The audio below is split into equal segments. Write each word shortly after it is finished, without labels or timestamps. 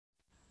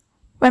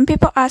When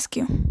people ask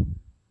you,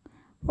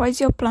 what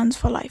is your plans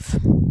for life?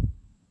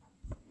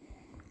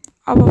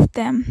 All of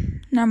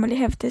them normally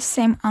have the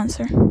same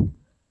answer.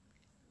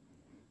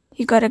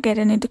 You gotta get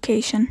an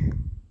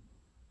education.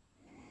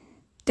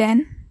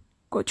 Then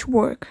go to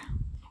work.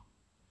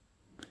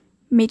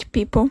 Meet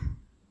people.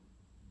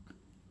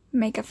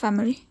 Make a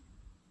family.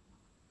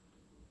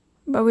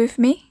 But with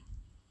me,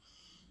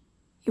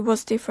 it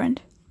was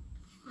different.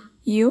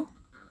 You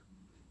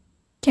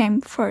came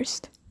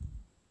first.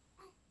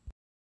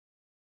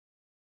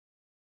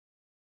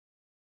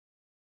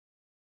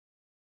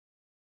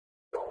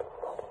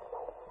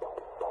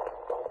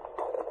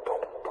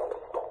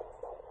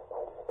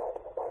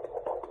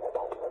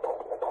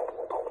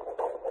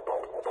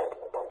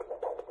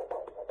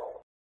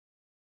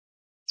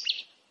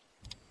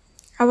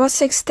 I was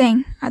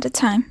 16 at the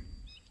time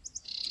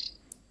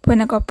when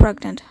I got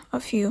pregnant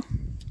of you.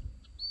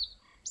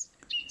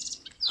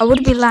 I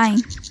would be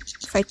lying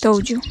if I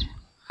told you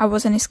I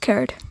wasn't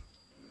scared,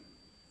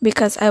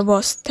 because I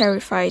was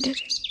terrified.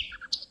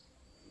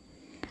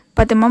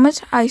 But the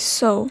moment I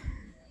saw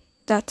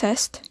that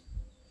test,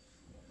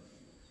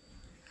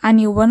 I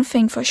knew one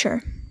thing for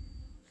sure,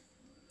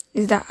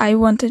 is that I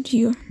wanted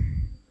you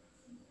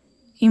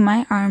in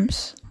my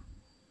arms.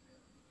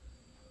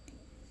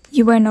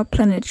 You were not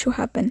planned to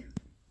happen,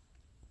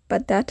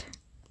 but that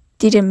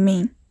didn't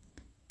mean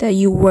that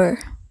you were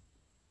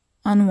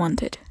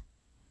unwanted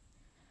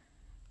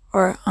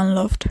or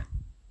unloved,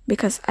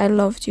 because I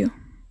loved you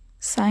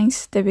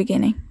since the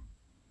beginning,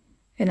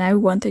 and I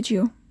wanted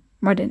you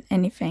more than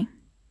anything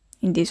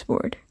in this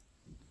world.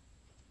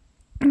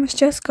 It was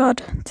just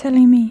God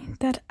telling me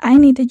that I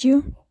needed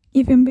you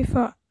even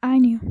before I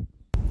knew.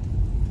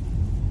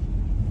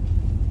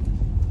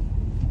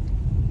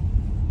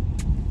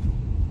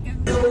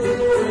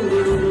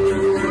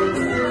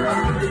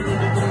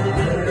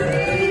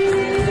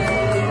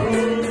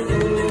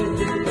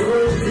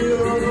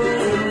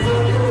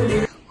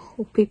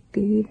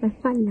 Pipì per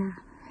falla.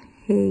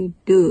 Hey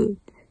dude,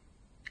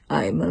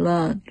 I'm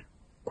Milan.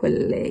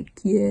 Quelle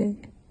chi è?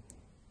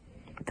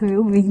 Ti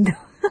ho vinto.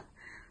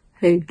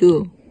 Hey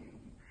dude,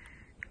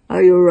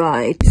 are you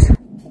right?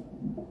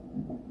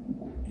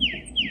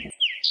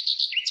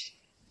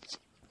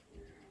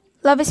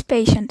 Love is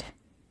patient,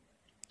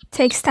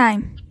 takes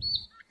time,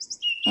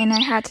 and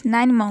I had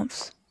 9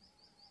 months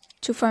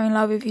to fall in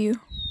love with you.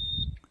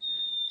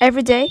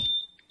 Every day,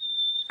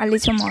 a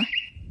little more.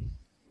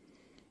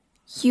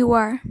 You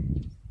are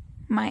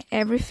my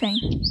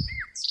everything.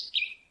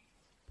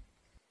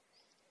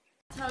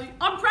 Tell you,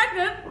 I'm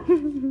pregnant.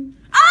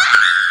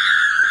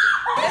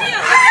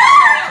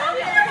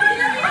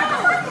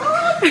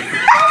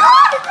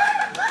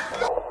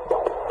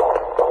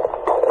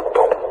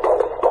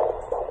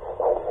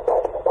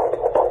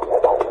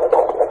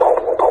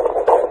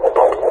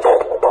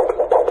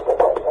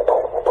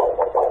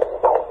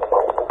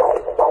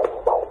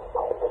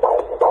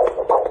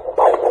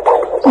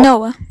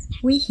 Noah,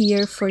 We're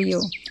here for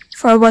you.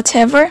 for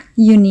whatever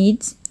You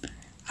need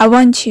I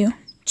want you,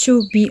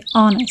 to be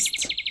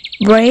honest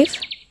brave,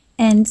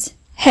 and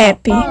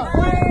happy.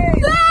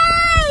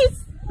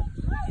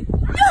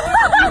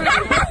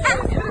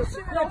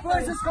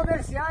 Coisas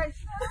comerciais.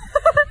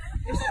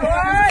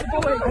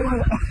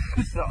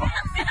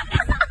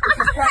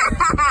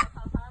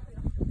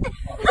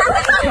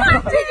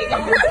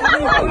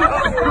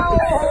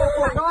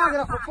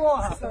 Fotógrafo,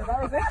 porra.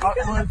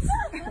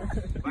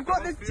 You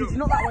got this, Gigi,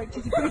 not that way,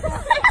 Gigi.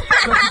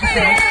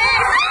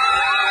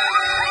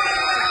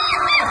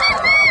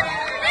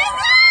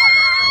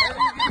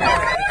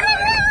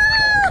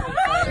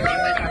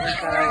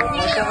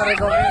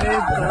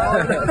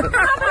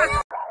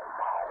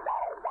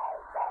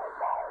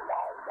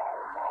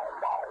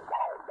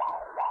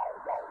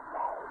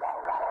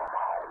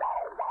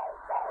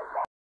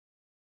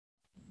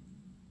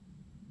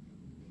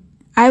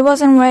 I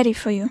wasn't ready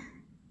for you,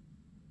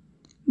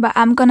 but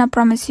I'm gonna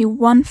promise you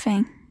one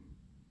thing.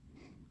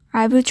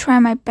 I will try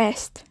my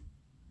best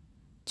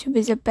to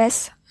be the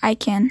best I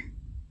can.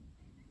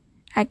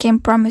 I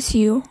can't promise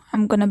you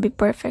I'm gonna be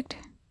perfect,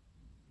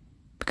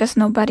 because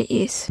nobody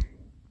is.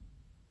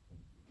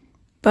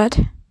 But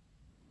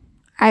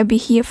I'll be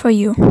here for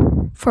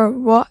you, for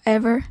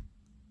whatever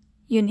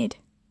you need.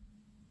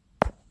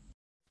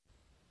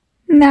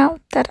 Now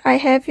that I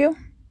have you,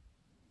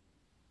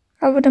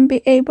 I wouldn't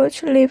be able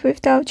to live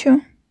without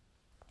you.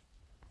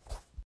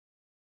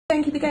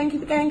 Keep it going,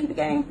 keep it going, keep it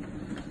going.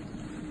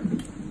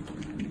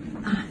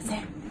 Ah, that's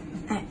it.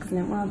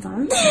 Excellent, well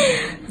done.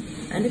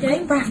 And again.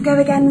 Big breath, go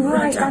again,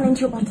 right down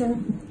into your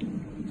bottom.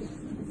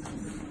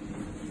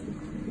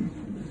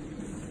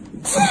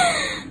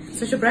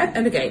 Switch your breath,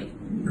 and again.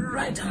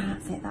 Right down.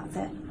 That's it, that's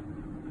it.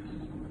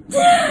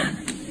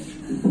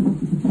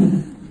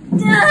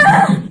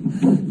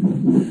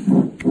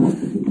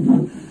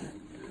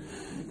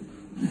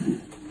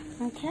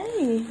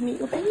 Okay, meet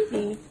your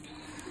baby.